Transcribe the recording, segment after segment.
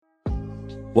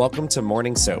Welcome to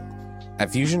Morning Soap. At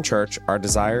Fusion Church, our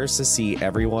desire is to see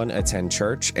everyone attend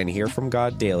church and hear from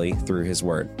God daily through His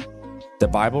Word. The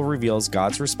Bible reveals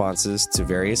God's responses to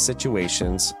various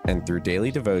situations, and through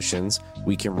daily devotions,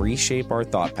 we can reshape our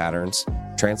thought patterns,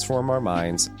 transform our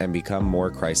minds, and become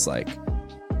more Christ-like.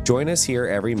 Join us here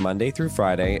every Monday through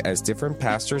Friday as different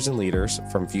pastors and leaders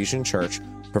from Fusion Church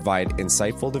provide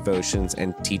insightful devotions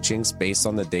and teachings based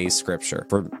on the day's scripture.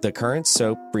 For the current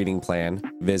soap reading plan,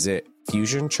 visit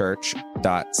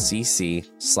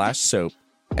fusionchurch.cc/soap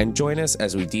and join us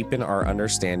as we deepen our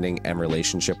understanding and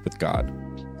relationship with God.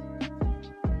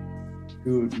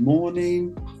 Good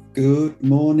morning,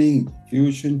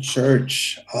 Fusion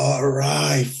Church. All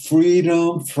right,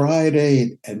 Freedom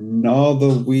Friday. Another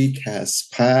week has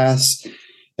passed.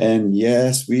 And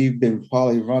yes, we've been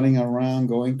probably running around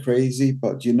going crazy,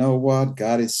 but you know what?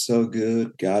 God is so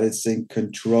good. God is in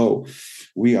control.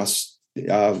 We are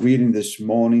reading this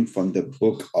morning from the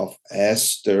book of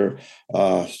Esther,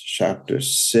 chapter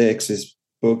 6. This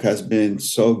book has been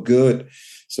so good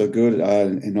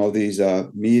in all these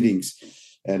meetings.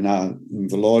 And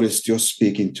the Lord is still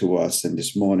speaking to us. And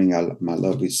this morning, my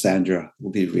lovely Sandra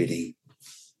will be reading.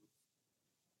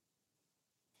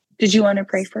 Did you want to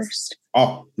pray first?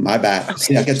 Oh, my bad. Okay.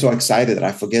 See, I get so excited that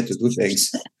I forget to do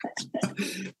things.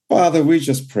 Father, we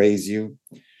just praise you.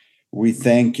 We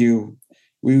thank you.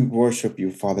 We worship you,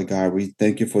 Father God. We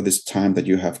thank you for this time that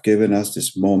you have given us,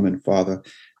 this moment, Father.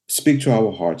 Speak to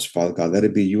our hearts, Father God. Let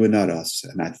it be you and not us.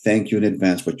 And I thank you in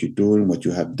advance what you're doing, what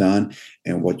you have done,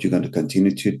 and what you're going to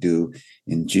continue to do.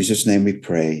 In Jesus' name we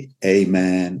pray.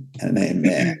 Amen and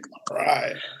amen. All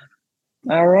right.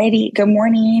 All righty. Good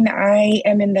morning. I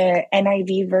am in the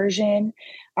NIV version,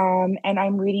 and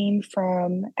I'm reading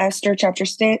from Esther chapter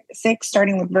 6,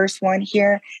 starting with verse 1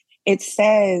 here. It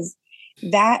says,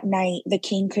 "That night the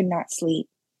king could not sleep,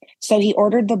 so he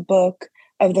ordered the book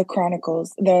of the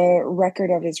Chronicles, the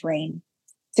record of his reign,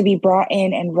 to be brought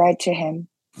in and read to him.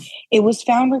 It was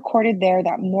found recorded there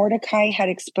that Mordecai had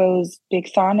exposed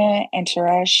Bigthana and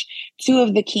Teresh, two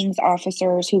of the king's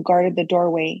officers who guarded the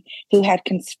doorway, who had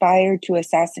conspired to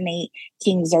assassinate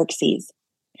King Xerxes.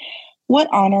 What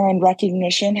honor and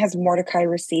recognition has Mordecai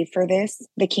received for this?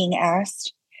 The king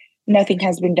asked. Nothing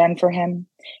has been done for him,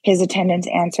 his attendants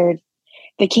answered.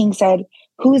 The king said,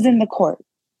 who is in the court?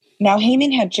 Now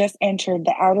Haman had just entered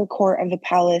the outer court of the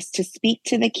palace to speak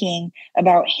to the king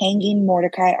about hanging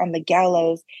Mordecai on the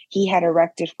gallows he had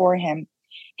erected for him.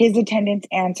 His attendants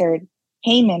answered,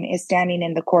 Haman is standing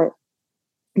in the court.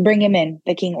 Bring him in,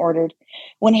 the king ordered.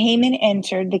 When Haman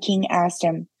entered, the king asked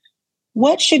him,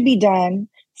 what should be done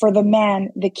for the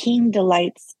man the king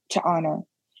delights to honor?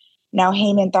 Now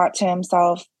Haman thought to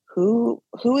himself, who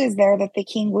is there that the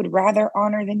king would rather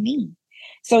honor than me?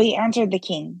 So he answered the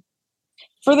king,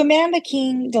 for the man the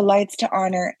king delights to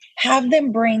honor, have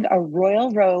them bring a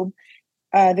royal robe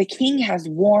the king has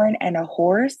worn and a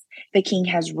horse the king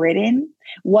has ridden,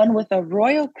 one with a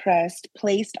royal crest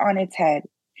placed on its head.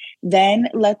 Then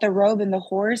let the robe and the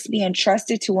horse be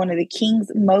entrusted to one of the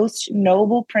king's most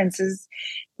noble princes.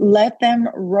 Let them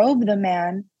robe the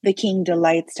man the king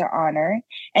delights to honor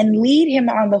and lead him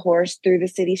on the horse through the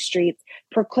city streets,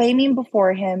 proclaiming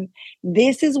before him,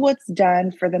 this is what's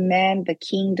done for the man the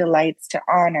king delights to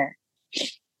honor.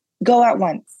 Go at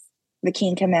once, the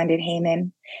king commanded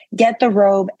Haman. Get the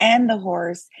robe and the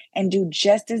horse and do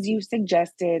just as you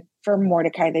suggested for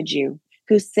Mordecai the Jew,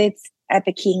 who sits at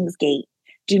the king's gate.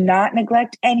 Do not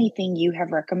neglect anything you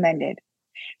have recommended.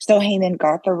 So Haman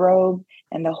got the robe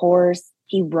and the horse.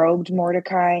 He robed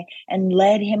Mordecai and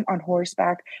led him on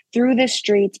horseback through the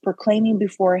streets, proclaiming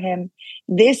before him,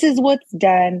 this is what's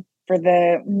done for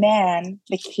the man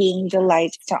the king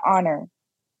delights to honor.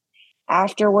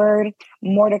 Afterward,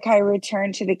 Mordecai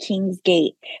returned to the king's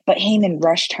gate, but Haman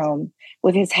rushed home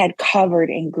with his head covered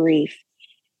in grief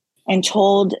and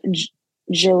told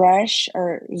Zeresh,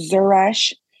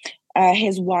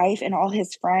 his wife and all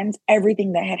his friends,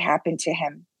 everything that had happened to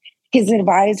him. His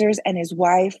advisors and his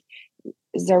wife,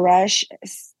 Zeresh,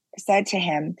 said to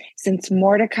him, since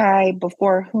Mordecai,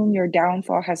 before whom your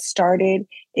downfall has started,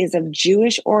 is of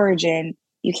Jewish origin,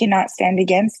 you cannot stand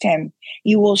against him.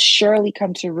 You will surely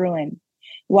come to ruin.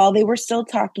 While they were still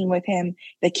talking with him,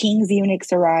 the king's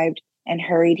eunuchs arrived and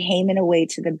hurried Haman away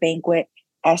to the banquet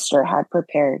Esther had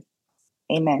prepared.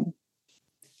 Amen.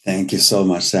 Thank you so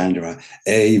much, Sandra.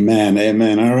 Amen.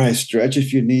 Amen. All right, stretch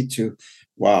if you need to.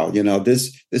 Wow,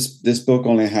 this book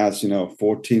only has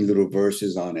 14 little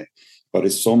verses on it, but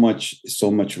it's so much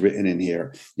written in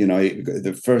here.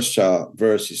 The first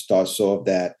verse starts off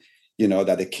that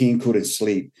that the king couldn't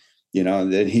sleep.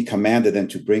 Then he commanded them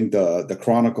to bring the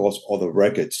chronicles or the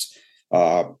records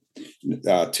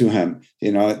to him.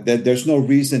 There's no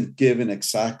reason given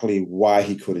exactly why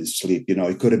he couldn't sleep.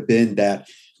 It could have been that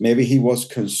maybe he was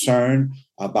concerned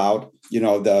about,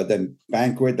 the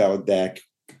banquet that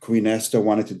Queen Esther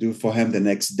wanted to do for him the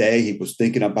next day. He was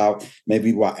thinking about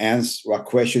maybe what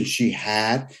question she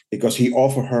had, because he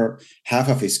offered her half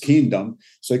of his kingdom.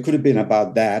 So it could have been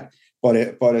about that. But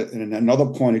in another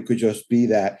point, it could just be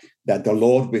that the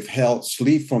Lord withheld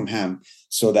sleep from him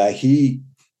so that he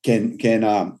can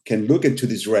look into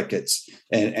these records,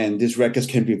 and these records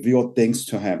can reveal things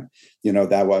to him,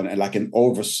 that one, like an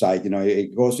oversight.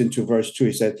 It goes into verse 2.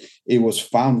 He said it was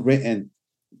found written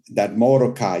that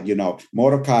Mordecai,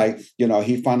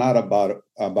 he found out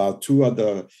about two of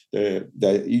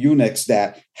the eunuchs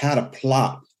that had a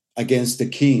plot against the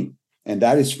king, and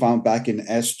that is found back in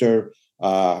Esther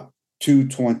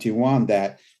 2:21.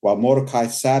 That while Mordecai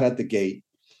sat at the gate,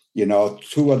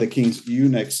 two of the king's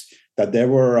eunuchs, that there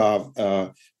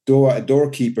were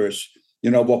doorkeepers,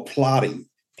 were plotting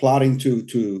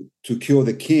to kill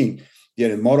the king.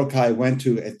 Yet Mordecai went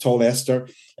to and told Esther.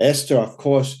 Esther, of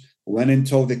course, went and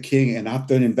told the king, and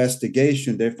after an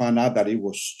investigation, they found out that it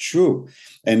was true,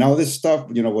 and all this stuff,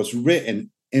 was written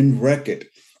in record.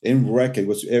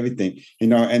 Was everything,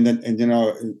 and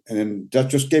that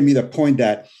just gave me the point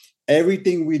that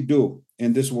everything we do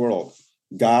in this world,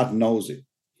 God knows it,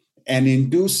 and in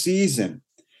due season,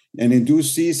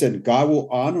 God will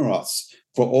honor us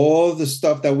for all the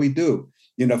stuff that we do,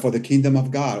 for the kingdom of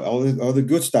God, all the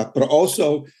good stuff. But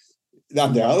also,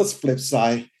 on the other flip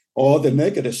side, all the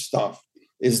negative stuff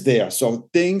is there. So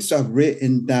things are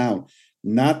written down.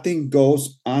 Nothing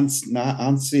goes not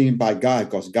unseen by God,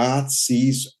 because God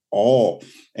sees all.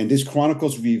 And these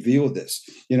chronicles reveal this,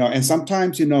 and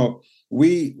sometimes,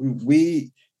 we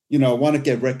want to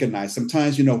get recognized.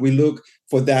 Sometimes, we look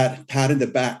for that pat in the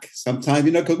back. Sometimes,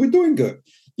 because we're doing good.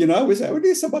 We say, we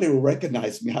need somebody to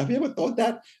recognize me. Have you ever thought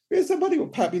that? We had somebody who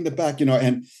pat me in the back,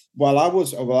 And while I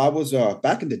was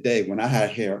back in the day when I had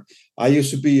hair, I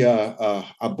used to be a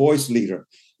boys leader.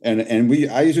 And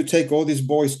I used to take all these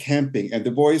boys camping, and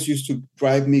the boys used to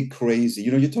drive me crazy.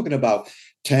 You're talking about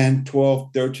 10, 12,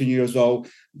 13 years old.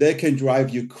 They can drive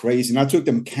you crazy. And I took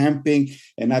them camping,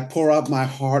 and I pour out my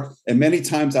heart. And many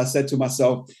times I said to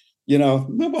myself,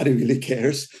 nobody really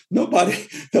cares. Nobody.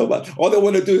 All they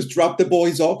want to do is drop the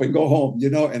boys off and go home,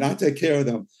 and I take care of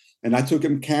them. And I took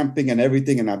them camping and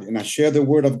everything, and I shared the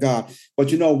word of God.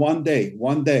 But, one day,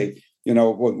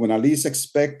 when I least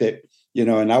expected,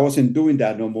 and I wasn't doing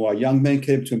that no more, a young man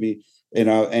came to me,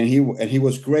 and he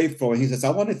was grateful. And he says,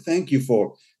 I want to thank you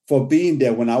for being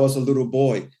there when I was a little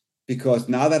boy, because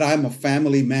now that I'm a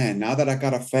family man, now that I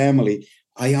got a family,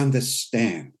 I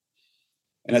understand.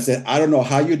 And I said, I don't know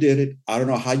how you did it. I don't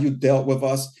know how you dealt with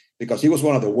us, because he was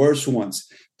one of the worst ones.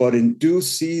 But in due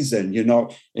season,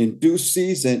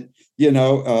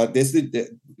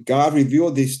 God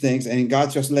revealed these things, and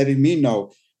God just letting me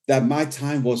know that my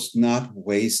time was not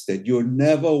wasted. You're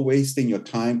never wasting your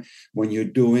time when you're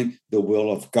doing the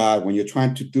will of God, when you're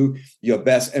trying to do your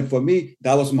best. And for me,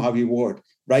 that was my reward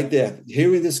right there.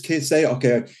 Hearing this kid say,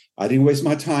 okay, I didn't waste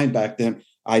my time back then.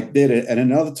 I did it. And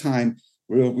another time,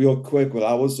 real quick, while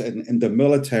I was in the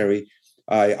military,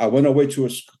 I went away to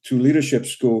leadership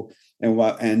school.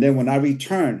 And then when I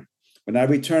returned,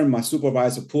 my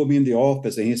supervisor pulled me in the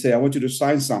office, and he said, I want you to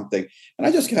sign something. And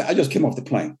I just came off the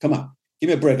plane. Come on, give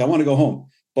me a break. I want to go home.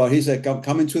 But he said,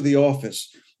 come into the office,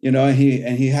 and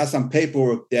he has some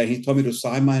paperwork there. He told me to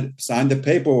sign the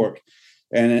paperwork.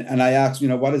 And I asked,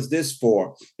 what is this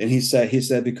for? And he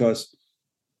said, because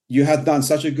you had done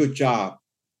such a good job.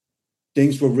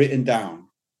 Things were written down.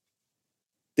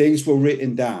 You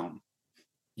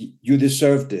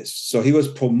deserve this. So he was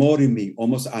promoting me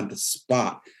almost on the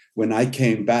spot when I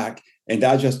came back. And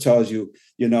that just tells you,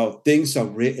 things are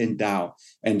written down.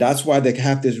 And that's why they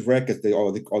have this record,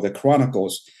 or the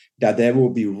chronicles, that they will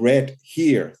be read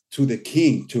here to the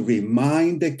king, to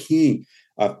remind the king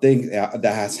of things that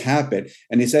has happened.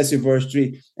 And he says in verse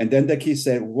 3, and then the king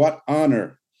said, what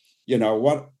honor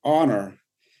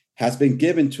has been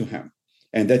given to him?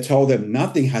 And they told him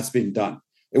nothing has been done.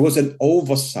 It was an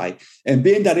oversight. And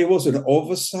being that it was an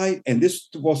oversight, and this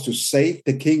was to save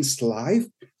the king's life,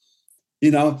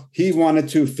 he wanted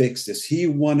to fix this. He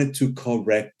wanted to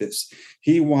correct this.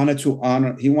 He wanted to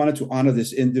honor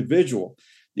this individual,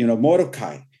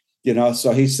 Mordecai,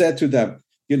 so he said to them,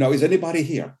 is anybody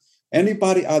here?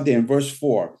 Anybody out there in verse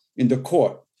 4 in the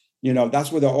court?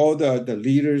 That's where all the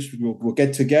leaders will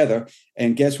get together.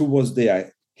 And guess who was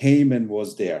there? Haman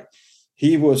was there.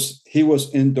 He was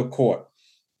in the court,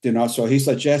 so he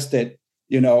suggested,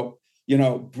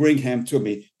 bring him to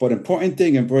me. But important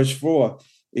thing in verse 4,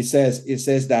 it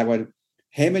says that when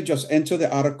Haman just entered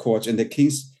the outer courts and the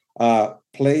king's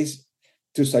place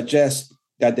to suggest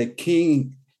that the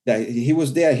king, that he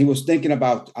was there, he was thinking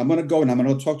about, I'm going to go and I'm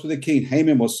going to talk to the king.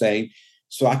 Haman was saying,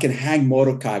 so I can hang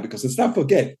Mordecai, because let's not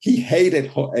forget, he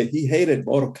hated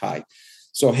Mordecai.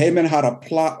 So Haman had a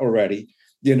plot already,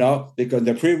 because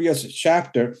the previous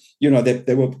chapter,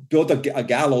 they will build a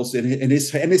gallows in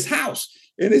his house,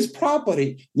 in his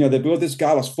property. They built this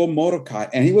gallows for Mordecai,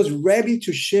 and he was ready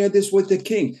to share this with the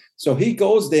king. So he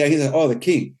goes there. He said, "Oh, the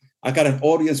king, I got an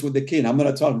audience with the king. I'm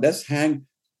going to tell him, let's hang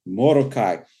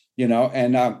Mordecai."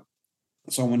 And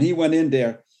so when he went in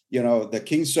there, the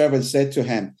king's servant said to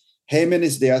him, Haman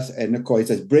is there, and of course he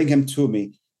says, "Bring him to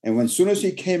me." And as soon as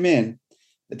he came in,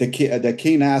 the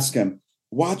king asked him,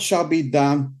 "What shall be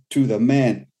done to the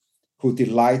man who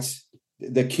delights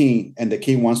the king, and the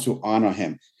king wants to honor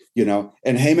him?"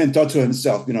 And Haman thought to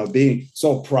himself, being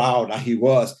so proud that he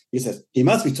was, he says, "He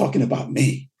must be talking about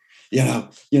me."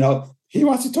 He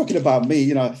wants to talking about me.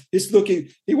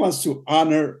 He wants to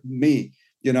honor me.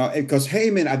 Because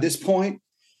Haman at this point,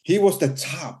 he was the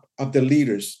top of the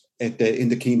leaders in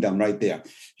the kingdom right there.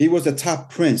 He was the top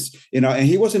prince, and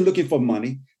he wasn't looking for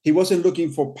money. He wasn't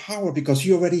looking for power, because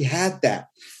he already had that,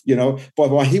 but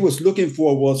what he was looking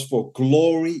for was for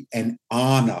glory and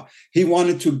honor. He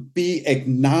wanted to be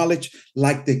acknowledged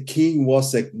like the king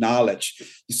was acknowledged.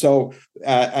 So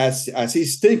as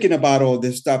he's thinking about all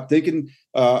this stuff, thinking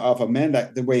of a man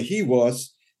like the way he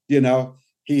was,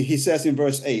 he says in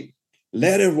verse 8,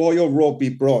 "Let a royal robe be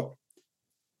brought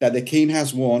that the king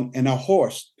has worn, and a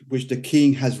horse which the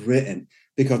king has ridden,"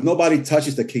 because nobody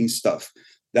touches the king's stuff.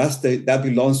 That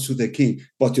belongs to the king.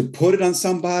 But to put it on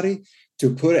somebody,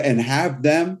 to put it and have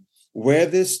them wear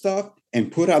this stuff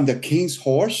and put on the king's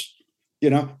horse,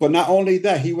 But not only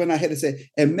that, he went ahead and said,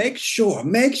 "And make sure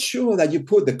that you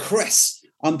put the crest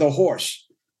on the horse,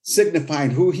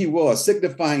 signifying who he was,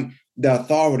 signifying the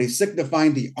authority,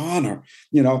 signifying the honor."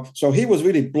 So he was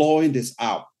really blowing this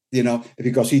out,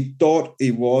 because he thought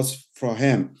it was for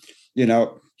him.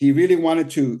 He really wanted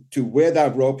to wear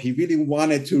that robe. He really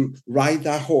wanted to ride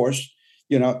that horse,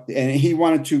 and he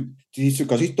wanted to,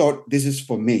 because he thought, this is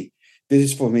for me.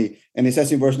 This is for me. And it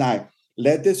says in verse 9,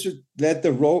 let this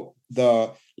robe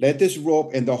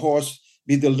and the horse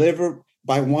be delivered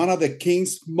by one of the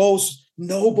king's most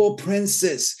noble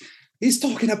princes. He's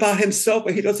talking about himself,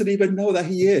 but he doesn't even know that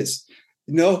he is.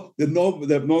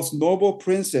 The most noble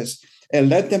princess, and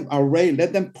let them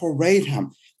parade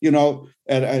him,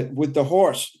 with the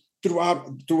horse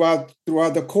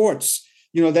throughout the courts.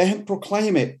 Let him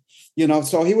proclaim it.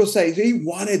 So he was saying he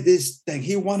wanted this thing.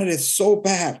 He wanted it so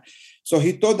bad. So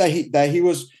he thought that he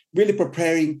was really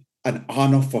preparing an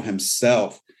honor for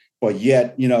himself. But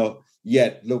yet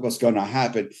look what's going to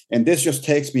happen. And this just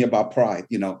takes me about pride.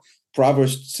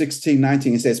 Proverbs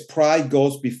 16:19, it says, "Pride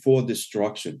goes before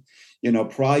destruction."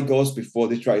 Pride goes before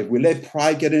destruction. If we let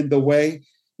pride get in the way,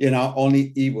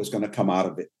 only evil is going to come out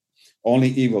of it. Only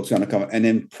evil is going to come. And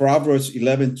in Proverbs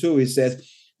 11:2, it says,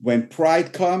 "When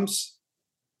pride comes,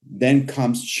 then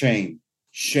comes shame.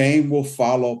 Shame will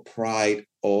follow pride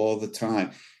all the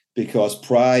time, because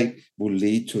pride will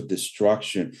lead to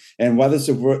destruction." And what does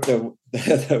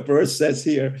the verse says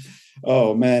here?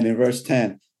 Oh man, in verse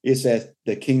 10, it says,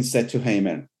 the king said to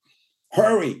Haman,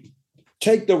 "Hurry,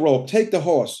 take the robe, take the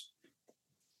horse,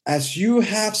 as you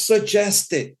have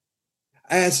suggested,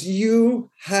 and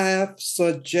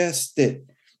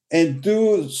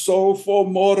do so for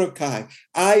Mordecai."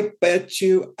 I bet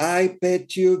you,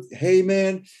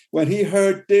 Haman, when he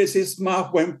heard this, his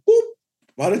mouth went boop,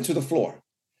 right into the floor.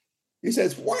 He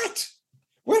says, "What?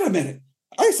 Wait a minute.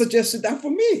 I suggested that for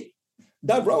me.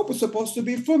 That robe was supposed to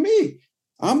be for me.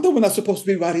 I'm the one that's supposed to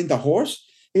be riding the horse."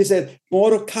 He said,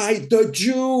 "Mordecai, the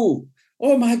Jew.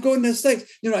 Oh my goodness sakes."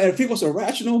 And if he was a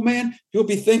rational man, he'll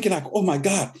be thinking like, "Oh my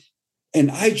God.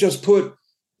 And I just put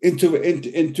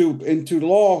into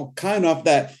law kind of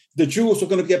that the Jews are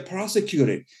going to get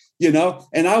prosecuted,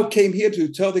 and I came here to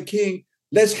tell the king,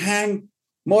 let's hang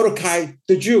Mordecai,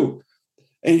 the Jew."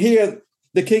 And here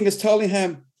the king is telling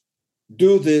him,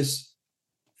 "Do this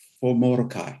for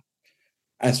Mordecai,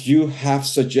 as you have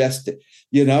suggested."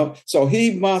 So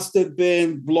he must have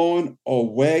been blown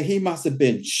away. He must have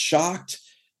been shocked,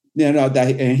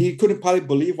 and he couldn't probably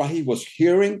believe what he was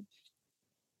hearing,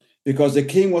 because the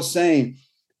king was saying,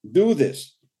 "Do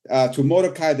this to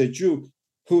Mordecai the Jew,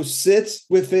 who sits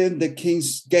within the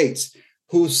king's gates."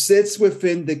 Who sits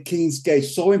within the king's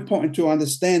gates. So important to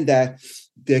understand that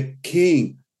the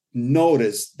king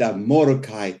noticed that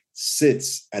Mordecai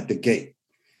sits at the gate.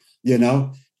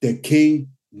 The king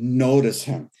noticed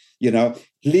him.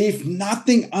 Leave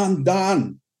nothing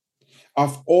undone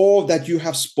of all that you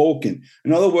have spoken.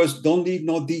 In other words, don't leave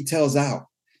no details out.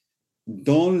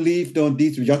 Don't leave no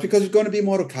details. Just because it's going to be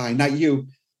Mordecai, not you,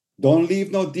 don't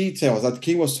leave no details. That the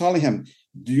king was telling him,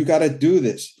 you got to do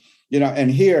this.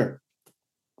 And here,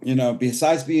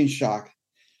 besides being shocked,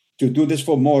 to do this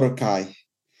for Mordecai,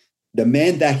 the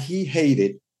man that he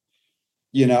hated,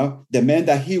 the man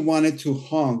that he wanted to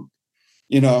hang,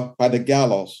 by the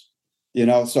gallows,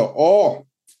 so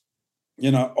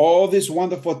all these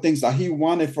wonderful things that he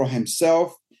wanted for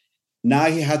himself, now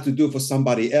he had to do for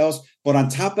somebody else. But on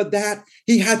top of that,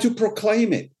 he had to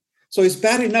proclaim it. So it's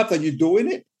bad enough that you're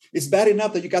doing it. It's bad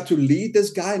enough that you got to lead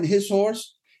this guy and his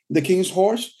horse, the king's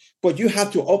horse, but you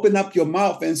have to open up your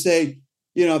mouth and say,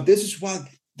 this is what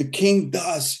the king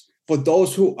does for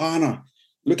those who honor.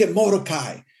 Look at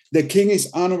Mordecai. The king is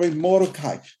honoring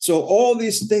Mordecai. So all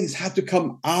these things had to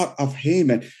come out of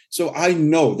Haman. So I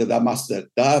know that must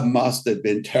have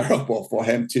been terrible for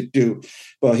him to do,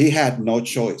 but he had no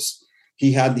choice.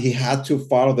 He had to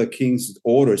follow the king's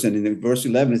orders. And in verse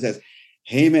 11, it says,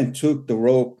 Haman took the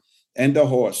robe and the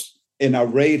horse and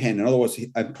arrayed him. In other words,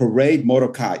 he parade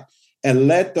Mordecai and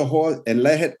led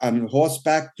it on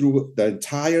horseback through the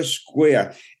entire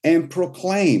square and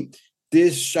proclaimed,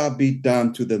 this shall be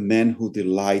done to the men who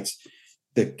delights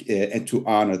and to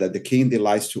honor, that the king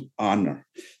delights to honor.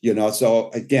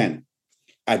 So again,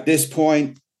 at this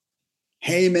point,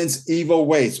 Haman's evil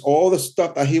ways, all the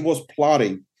stuff that he was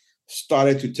plotting,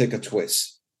 started to take a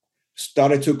twist,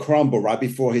 started to crumble right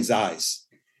before his eyes.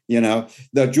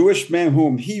 The Jewish man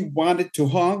whom he wanted to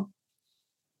hang,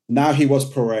 now he was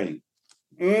parading.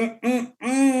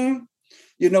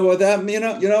 You know what that means?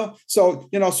 So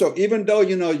even though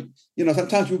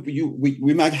sometimes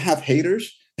we might have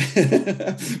haters,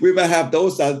 we might have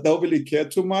those that don't really care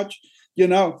too much.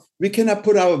 We cannot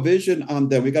put our vision on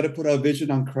them. We got to put our vision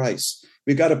on Christ.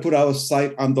 We got to put our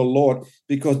sight on the Lord,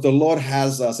 because the Lord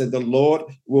has us, and the Lord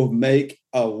will make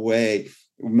a way.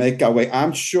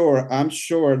 I'm sure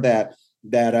that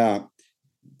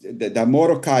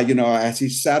Mordecai, as he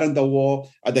sat on the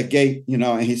wall at the gate,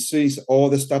 and he sees all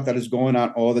the stuff that is going on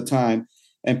all the time,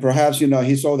 and perhaps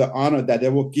he saw the honor that they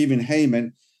were giving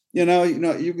Haman. You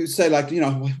could say, like,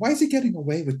 why is he getting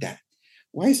away with that?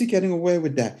 Why is he getting away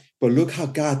with that? But look how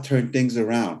God turned things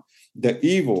around. The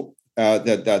evil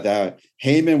that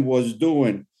Haman was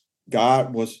doing,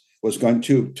 God was going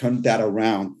to turn that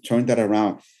around.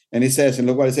 And he says, and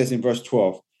look what it says in verse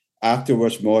 12.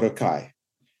 Afterwards, Mordecai,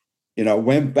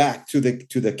 went back to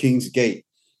the king's gate,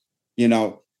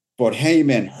 but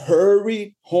Haman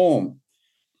hurried home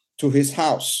to his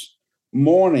house,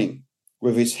 mourning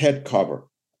with his head covered.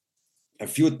 A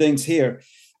few things here.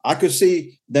 I could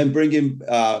see them bringing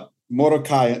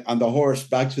Mordecai on the horse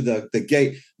back to the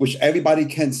gate, which everybody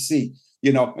can see,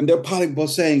 and they're probably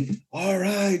both saying, all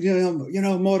right,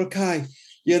 Mordecai,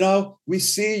 we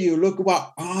see you. Look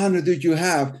what honor did you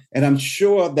have. And I'm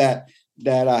sure that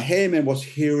Haman was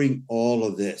hearing all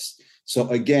of this. So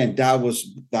again, that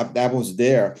was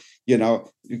there,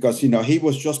 because, he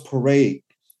was just paraded.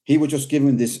 He was just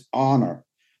given this honor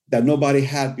that nobody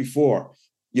had before,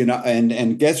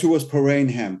 and guess who was parading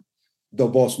him? The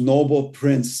most noble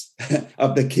prince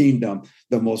of the kingdom,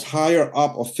 the most higher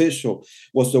up official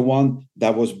was the one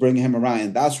that was bringing him around.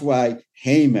 And that's why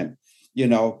Haman,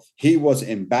 he was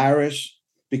embarrassed,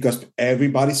 because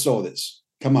everybody saw this.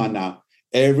 Come on now.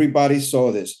 Everybody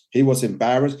saw this. He was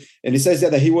embarrassed. And it says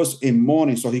that he was in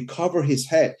mourning, so he covered his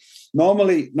head.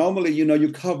 Normally,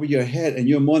 you cover your head and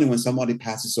you're mourning when somebody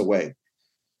passes away.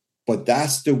 But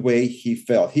that's the way he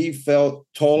felt. He felt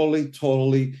totally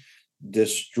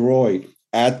destroyed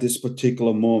at this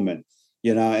particular moment.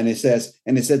 And it says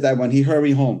that when he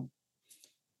hurried home,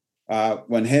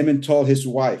 when Haman told his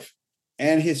wife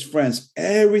and his friends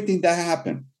everything that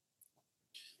happened,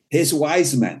 his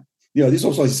wise men, this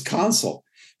was his counsel.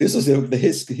 This was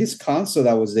his counsel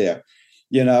that was there.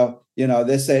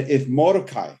 They said, if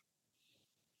Mordecai,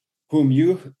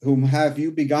 whom have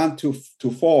you begun to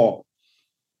fall,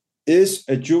 is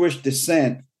a Jewish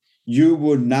descent, you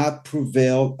would not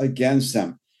prevail against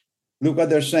them. Look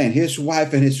what they're saying. His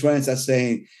wife and his friends are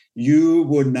saying, you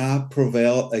would not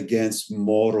prevail against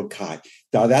Mordecai.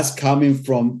 Now that's coming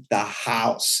from the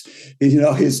house,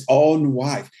 his own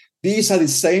wife. These are the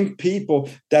same people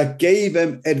that gave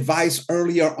him advice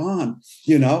earlier on,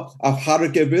 of how to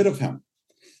get rid of him.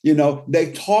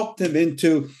 They talked him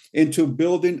into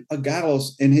building a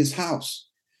gallows in his house,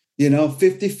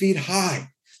 50 feet high,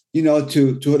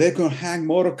 to they could hang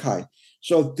Mordecai.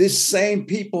 So these same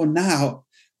people now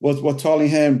were telling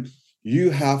him,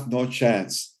 you have no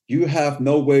chance. You have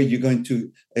no way you're going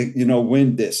to,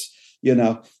 win this,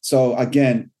 So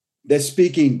again, They're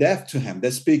speaking death to him.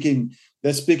 They're speaking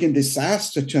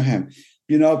disaster to him.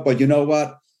 But you know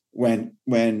what? When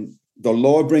the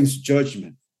Lord brings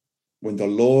judgment, when the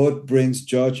Lord brings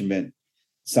judgment,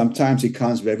 sometimes it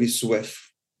comes very swift.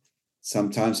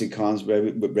 Sometimes it comes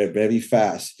very, very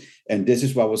fast. And this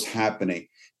is what was happening.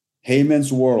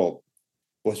 Haman's world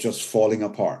was just falling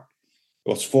apart. It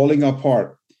was falling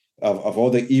apart of all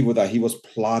the evil that he was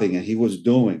plotting and he was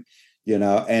doing,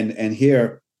 and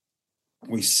here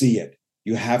we see it.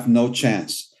 You have no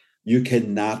chance. You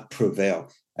cannot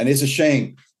prevail. And it's a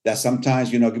shame that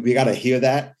sometimes, we got to hear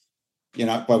that,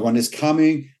 but when it's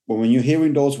coming, but when you're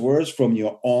hearing those words from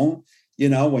your own,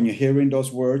 when you're hearing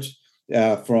those words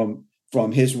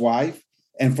from his wife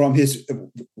and from his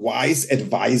wise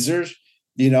advisors,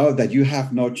 that you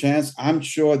have no chance. I'm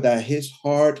sure that his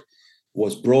heart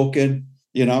was broken,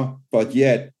 but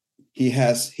yet he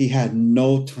had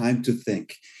no time to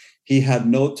think. He had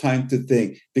no time to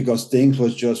think because things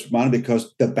was just running,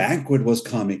 because the banquet was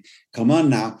coming. Come on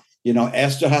now.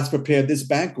 Esther has prepared this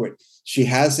banquet. She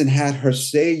hasn't had her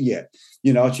say yet.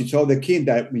 She told the king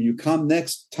that when you come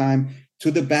next time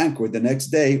to the banquet, the next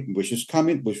day, which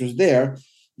was there,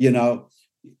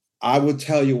 I will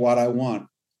tell you what I want,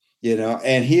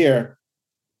 and here,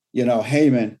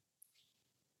 Haman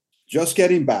just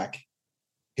getting back.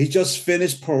 He just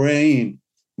finished parading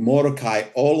Mordecai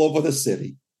all over the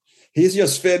city. He's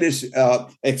just finished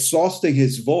exhausting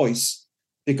his voice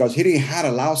because he didn't have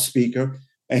a loudspeaker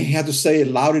and he had to say it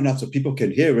loud enough so people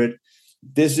can hear it.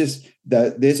 This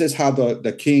is how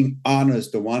the king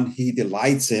honors the one he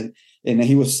delights in. And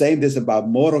he was saying this about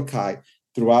Mordecai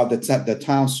throughout the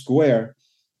town square.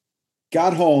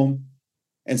 Got home,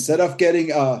 instead of getting,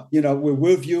 we're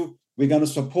with you, we're going to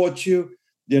support you.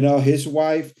 His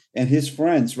wife and his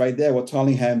friends right there were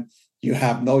telling him, you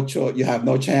have no choice, you have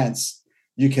no chance.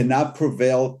 You cannot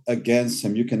prevail against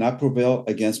him. You cannot prevail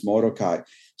against Mordecai.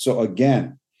 So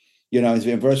again,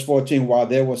 in verse 14, while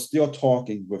they were still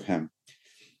talking with him,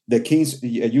 the king's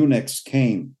eunuchs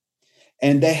came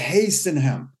and they hastened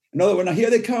him. In other words, now here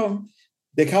they come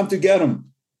to get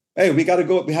him. Hey, we got to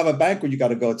go. We have a banquet you got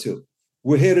to go to.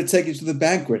 We're here to take you to the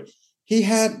banquet. He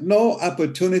had no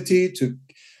opportunity to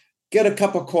get a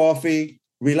cup of coffee,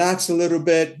 relax a little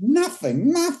bit,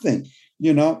 nothing.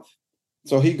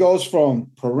 So he goes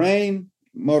from parading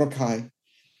Mordecai,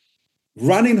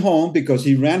 running home because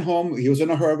he ran home. He was in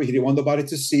a hurry. He didn't want nobody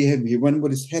to see him. He went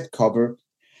with his head covered.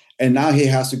 And now he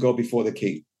has to go before the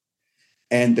king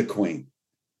and the queen.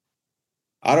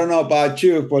 I don't know about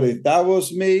you, but if that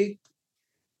was me,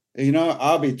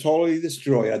 I'll be totally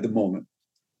destroyed at the moment.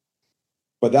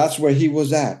 But that's where he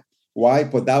was at. Why?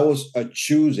 But that was a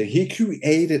choosing. He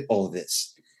created all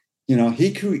this.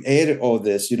 He created all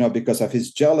this, because of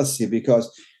his jealousy, because,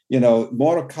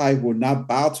 Mordecai would not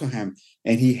bow to him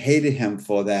and he hated him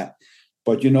for that.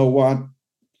 But you know what?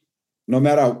 No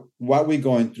matter what we're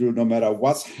going through, no matter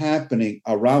what's happening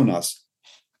around us,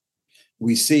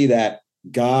 we see that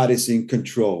God is in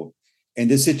control. In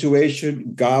this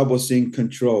situation, God was in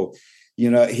control.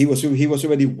 He was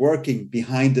already working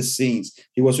behind the scenes.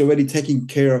 He was already taking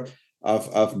care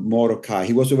of Mordecai.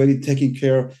 He was already taking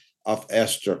care of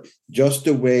Esther, just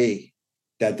the way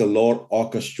that the Lord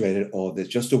orchestrated all this,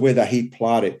 just the way that he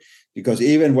plotted. Because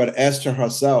even with Esther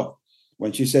herself,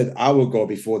 when she said, I will go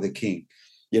before the king,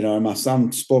 and my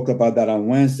son spoke about that on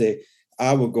Wednesday,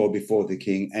 I will go before the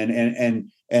king.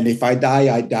 And if I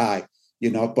die, I die,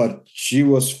 but she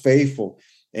was faithful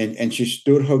and she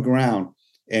stood her ground.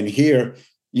 And here,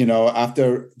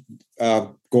 after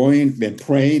going and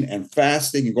praying and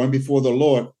fasting and going before the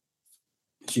Lord,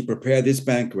 she prepared this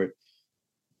banquet,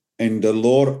 and the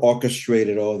Lord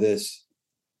orchestrated all this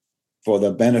for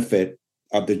the benefit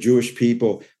of the Jewish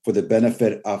people, for the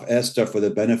benefit of Esther, for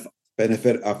the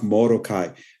benefit of Mordecai,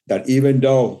 that even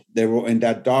though they were in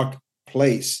that dark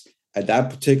place at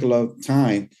that particular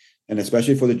time, and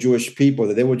especially for the Jewish people,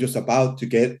 that they were just about to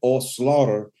get all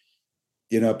slaughtered,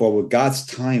 but with God's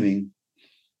timing,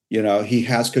 he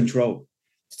has control.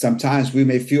 Sometimes we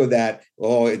may feel that,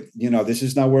 this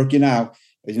is not working out.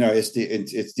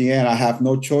 It's the end. I have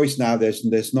no choice now.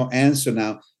 There's no answer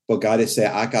now. But God is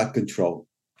saying, I got control.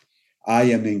 I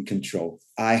am in control.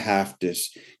 I have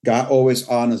this. God always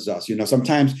honors us.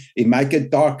 Sometimes it might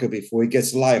get darker before it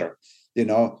gets lighter.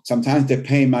 Sometimes the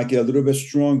pain might get a little bit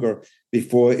stronger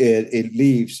before it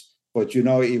leaves. But,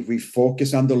 if we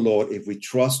focus on the Lord, if we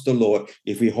trust the Lord,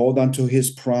 if we hold on to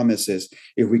his promises,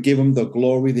 if we give him the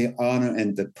glory, the honor,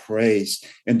 and the praise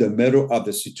in the middle of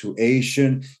the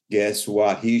situation, guess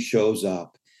what? He shows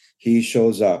up. He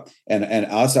shows up. And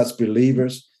us as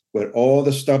believers, with all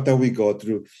the stuff that we go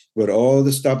through, with all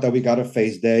the stuff that we got to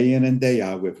face day in and day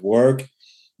out, with work,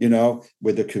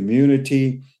 with the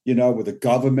community, with the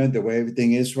government, the way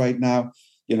everything is right now,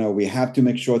 we have to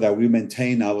make sure that we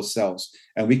maintain ourselves,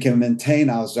 and we can maintain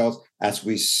ourselves as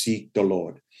we seek the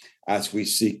Lord,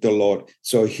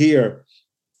 So here,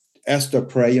 Esther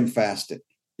prayed and fasted,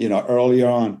 earlier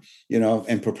on,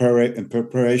 in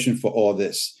preparation for all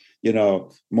this.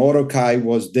 Mordecai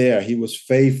was there. He was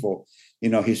faithful.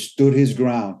 He stood his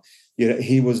ground.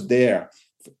 He was there,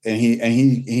 and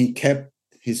he kept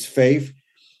his faith.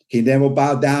 He never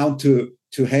bowed down to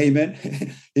Haman.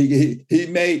 he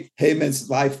made Haman's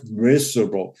life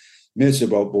miserable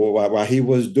while he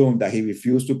was doomed, that he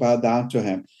refused to bow down to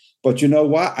him. But you know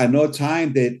what? At no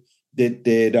time did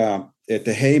the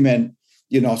Haman,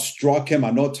 struck him.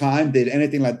 At no time did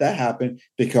anything like that happen,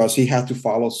 because he had to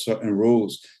follow certain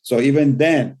rules. So even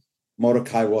then,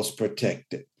 Mordecai was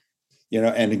protected.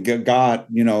 And God,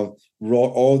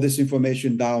 wrote all this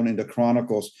information down in the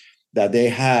Chronicles that they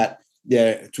had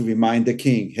there to remind the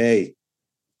king, hey,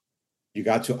 you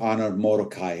got to honor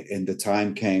Mordecai, and the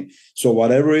time came. So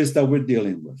whatever it is that we're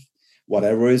dealing with,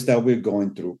 whatever it is that we're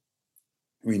going through,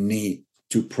 we need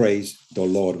to praise the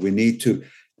Lord. We need to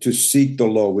seek the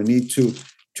Lord. We need to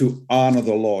honor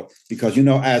the Lord, because,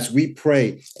 as we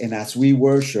pray and as we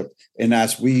worship and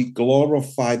as we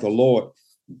glorify the Lord,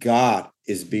 God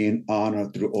is being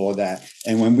honored through all that.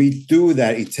 And when we do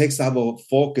that, it takes our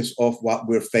focus off what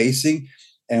we're facing,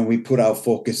 and we put our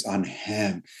focus on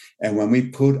Him. And when we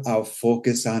put our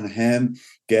focus on Him,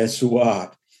 guess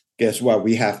what?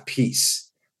 We have peace.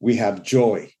 We have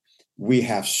joy. We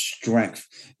have strength.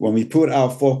 When we put our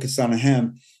focus on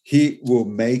Him, He will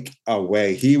make a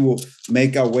way. He will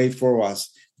make a way for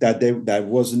us that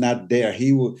was not there.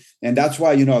 He will, and that's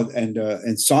why,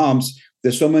 in Psalms,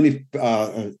 there's so many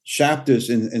chapters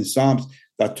in Psalms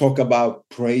that talk about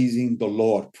praising the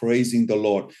Lord,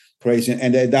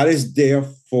 and that is there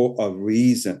for a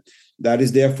reason. That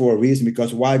is there for a reason,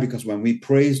 because why? Because when we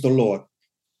praise the Lord,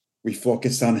 we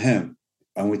focus on Him,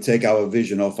 and we take our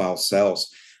vision of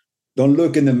ourselves. Don't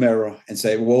look in the mirror and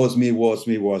say, woe is me, woe is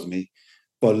me, woe is me.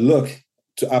 But look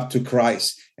up to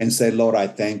Christ and say, Lord, I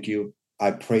thank you.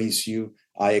 I praise you.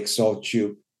 I exalt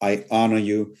you. I honor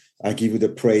you. I give you the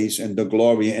praise and the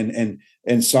glory. And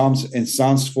in Psalms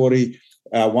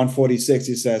 146,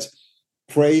 it says,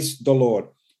 praise the Lord.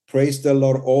 Praise the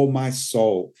Lord, oh my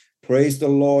soul. Praise the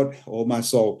Lord, oh my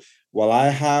soul. While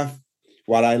I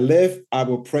live, I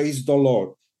will praise the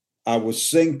Lord. I will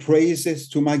sing praises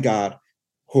to my God,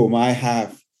 whom I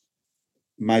have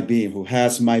my being, who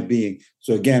has my being.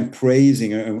 So again,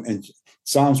 praising. And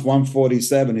Psalms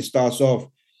 147, it starts off,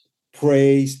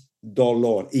 praise the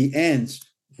Lord. It ends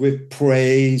with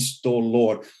praise the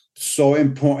Lord. So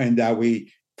important that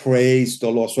we praise the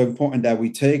Lord. So important that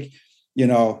we take,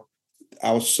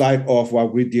 our sight off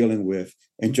what we're dealing with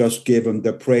and just give Him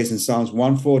the praise. In Psalms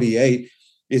 148,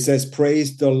 it says,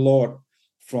 praise the Lord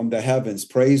from the heavens.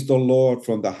 Praise the Lord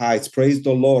from the heights. Praise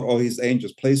the Lord, all His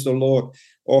angels. Praise the Lord,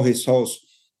 all His hosts.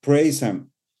 Praise Him,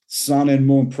 sun and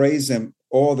moon. Praise Him,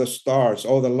 all the stars,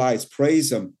 all the lights.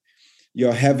 Praise Him,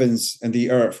 your heavens and the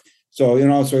earth. So,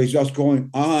 so He's just going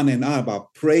on and on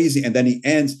about praising. And then He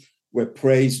ends with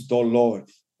praise the Lord.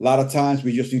 A lot of times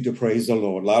we just need to praise the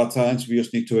Lord. A lot of times we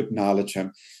just need to acknowledge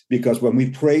Him, because when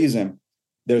we praise Him,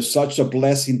 there's such a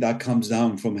blessing that comes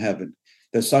down from heaven.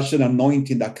 There's such an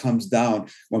anointing that comes down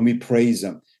when we praise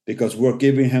Him, because we're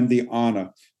giving Him the honor.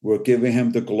 We're giving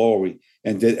Him the glory.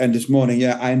 And this morning,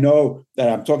 I know that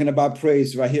I'm talking about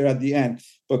praise right here at the end,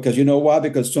 because you know why?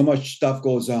 Because so much stuff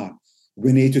goes on.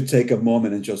 We need to take a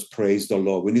moment and just praise the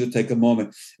Lord. We need to take a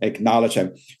moment, acknowledge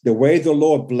Him. The way the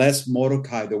Lord blessed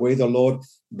Mordecai, the way the Lord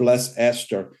blessed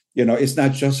Esther, it's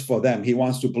not just for them. He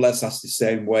wants to bless us the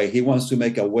same way. He wants to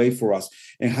make a way for us.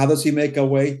 And how does He make a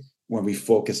way? When we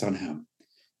focus on Him.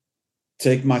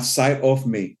 Take my sight off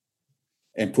me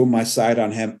and put my sight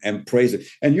on Him and praise it.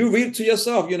 And you read to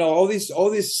yourself, all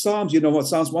these Psalms, what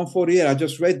Psalms 148, I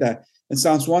just read that. And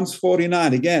Psalms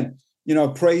 149, again,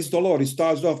 praise the Lord. It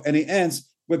starts off and it ends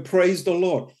with praise the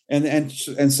Lord. And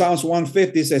Psalms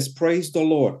 150 says, praise the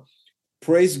Lord.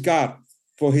 Praise God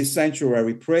for His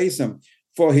sanctuary. Praise Him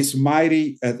for His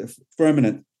mighty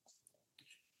firmament.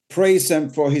 Praise Him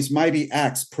for His mighty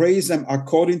acts. Praise Him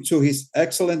according to His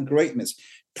excellent greatness.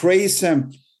 Praise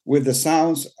Him with the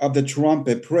sounds of the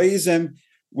trumpet. Praise Him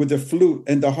with the flute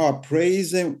and the harp.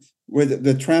 Praise Him with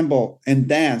the tremble and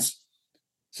dance.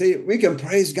 See, we can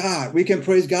praise God. We can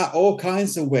praise God all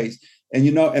kinds of ways. And,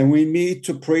 and we need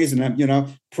to praise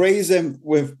Him, praise Him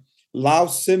with loud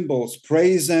cymbals.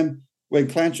 Praise Him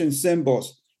with clenching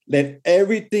cymbals. Let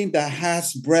everything that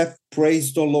has breath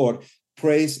praise the Lord.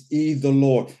 Praise ye the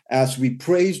Lord. As we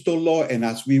praise the Lord and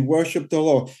as we worship the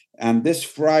Lord, and this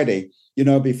Friday,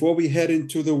 before we head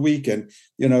into the weekend,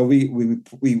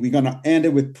 we're gonna end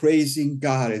it with praising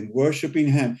God and worshiping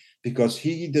Him because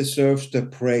He deserves the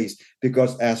praise.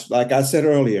 Because like I said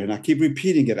earlier, and I keep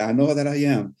repeating it, I know that I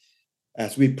am.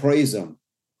 As we praise Him,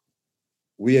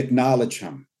 we acknowledge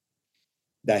Him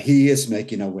that He is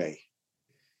making a way,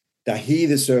 that He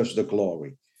deserves the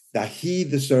glory, that He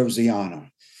deserves the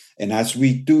honor. And as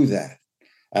we do that,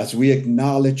 as we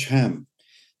acknowledge Him,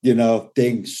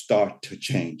 things start to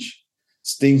change.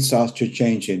 Things start to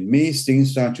change in me.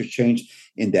 Things start to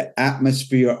change in the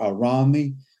atmosphere around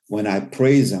me when I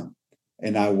praise Him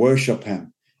and I worship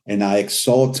Him and I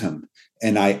exalt Him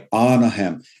and I honor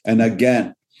Him. And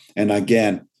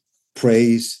again,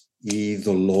 praise ye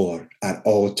the Lord at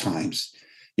all times.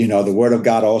 The Word of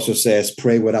God also says,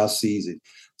 pray without ceasing.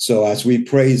 So as we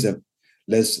praise Him,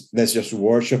 let's just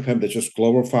worship Him. Let's just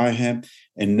glorify Him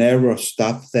and never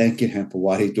stop thanking Him for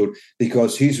what He did,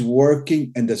 because He's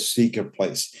working in the secret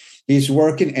place. He's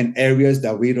working in areas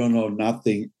that we don't know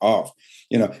nothing of.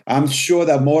 I'm sure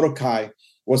that Mordecai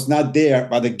was not there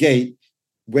by the gate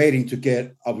waiting to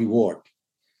get a reward.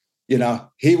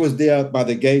 He was there by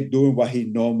the gate doing what he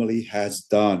normally has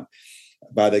done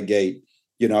by the gate,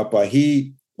 but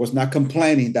he was not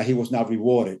complaining that he was not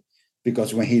rewarded,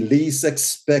 because when he least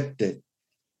expected,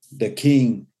 the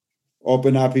king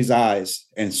opened up his eyes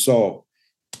and saw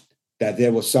that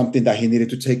there was something that he needed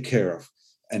to take care of.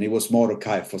 And it was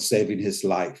Mordecai for saving his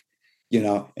life,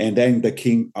 and then the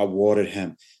king awarded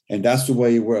him. And that's the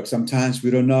way it works. Sometimes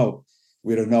we don't know.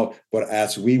 But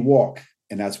as we walk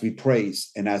and as we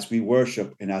praise and as we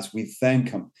worship and as we thank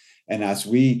Him and as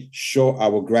we show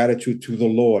our gratitude to the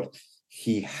Lord,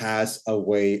 He has a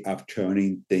way of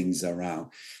turning things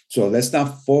around. So let's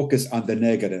not focus on the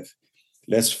negative.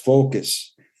 Let's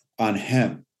focus on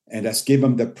Him and let's give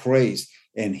Him the praise.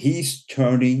 And He's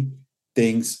turning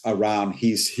things around.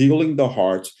 He's healing the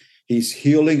hearts. He's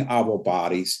healing our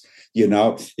bodies.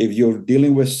 If you're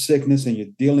dealing with sickness and you're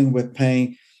dealing with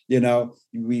pain,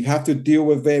 we have to deal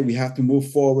with it. We have to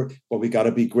move forward, but we got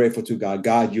to be grateful to God.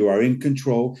 God, you are in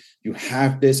control. You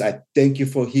have this. I thank you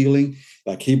for healing.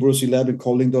 Like Hebrews 11,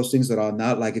 calling those things that are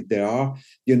not like they are,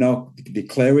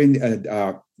 declaring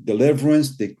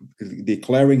deliverance,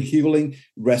 declaring healing,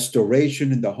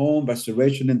 restoration in the home,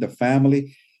 restoration in the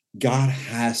family. God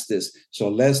has this. So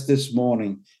let's this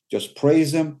morning just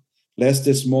praise Him. Let's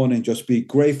this morning just be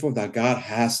grateful that God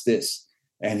has this.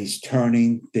 And He's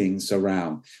turning things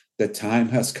around. The time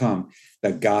has come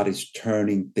that God is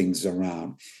turning things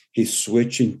around. He's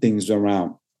switching things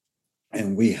around.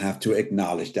 And we have to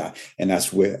acknowledge that. And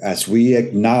as we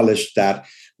acknowledge that,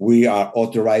 we are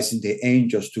authorizing the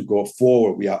angels to go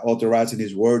forward. We are authorizing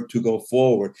His word to go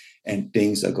forward. And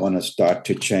things are going to start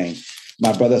to change.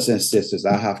 My brothers and sisters,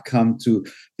 I have come to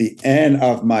the end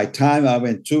of my time. I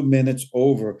went 2 minutes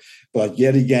over. But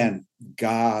yet again,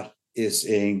 God is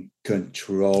in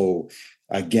control.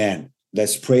 Again,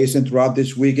 let's praise Him throughout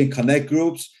this weekend. Connect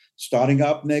groups starting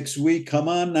up next week. Come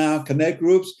on now, connect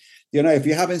groups. If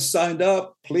you haven't signed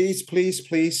up, please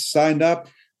sign up.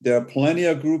 There are plenty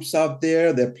of groups out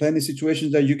there. There are plenty of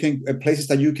situations that places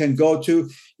that you can go to.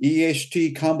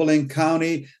 EHT, Cumberland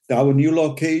County, our new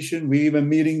location. We're even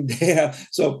meeting there.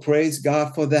 So praise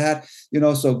God for that.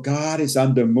 So God is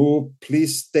on the move.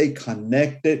 Please stay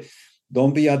connected.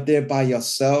 Don't be out there by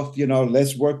yourself.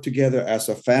 Let's work together as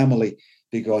a family,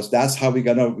 because that's how we're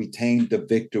going to retain the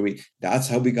victory. That's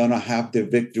how we're going to have the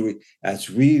victory, as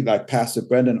we, like Pastor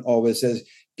Brendan always says,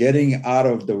 getting out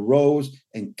of the rows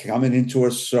and coming into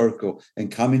a circle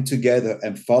and coming together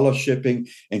and fellowshipping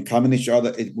and coming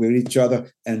with each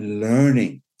other and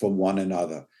learning from one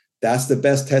another. That's the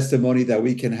best testimony that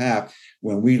we can have,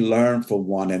 when we learn from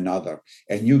one another.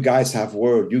 And you guys have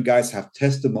word, you guys have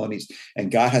testimonies,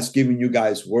 and God has given you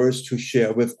guys words to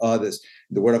share with others.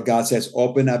 The word of God says,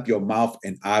 open up your mouth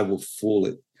and I will fill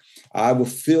it. I will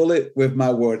fill it with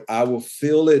my word. I will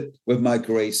fill it with my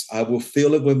grace. I will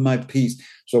fill it with my peace.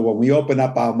 So when we open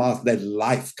up our mouth, let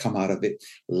life come out of it.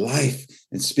 Life,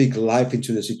 and speak life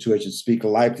into the situation, speak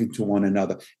life into one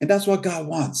another. And that's what God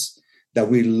wants, that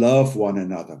we love one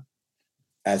another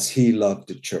as He loved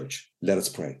the church. Let us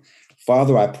pray.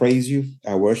 Father, I praise you.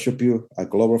 I worship you. I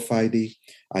glorify thee.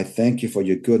 I thank you for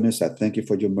your goodness. I thank you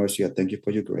for your mercy. I thank you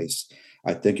for your grace.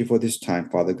 I thank you for this time,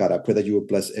 Father God. I pray that you will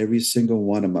bless every single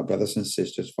one of my brothers and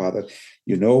sisters, Father.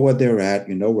 You know where they're at.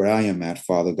 You know where I am at,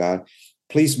 Father God.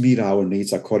 Please meet our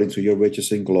needs according to your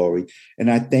riches and glory. And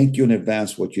I thank you in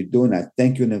advance for what you're doing. I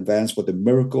thank you in advance for the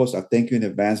miracles. I thank you in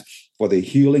advance for the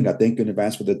healing. I thank you in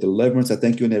advance for the deliverance. I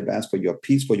thank you in advance for your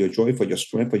peace, for your joy, for your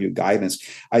strength, for your guidance.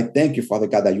 I thank you, Father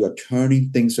God, that you are turning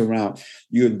things around.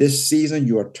 You in this season,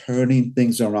 you are turning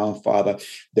things around, Father.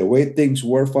 The way things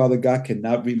were, Father God,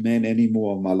 cannot remain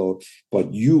anymore, my Lord.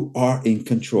 But you are in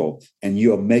control, and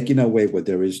you are making a way where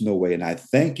there is no way. And I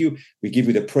thank you. We give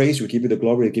you the praise. We give you the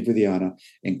glory. We give you the honor.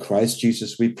 In Christ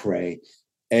Jesus, we pray.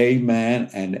 Amen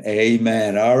and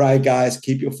amen. All right, guys,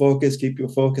 keep your focus. Keep your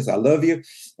focus. I love you.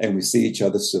 And we see each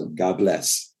other soon. God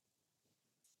bless.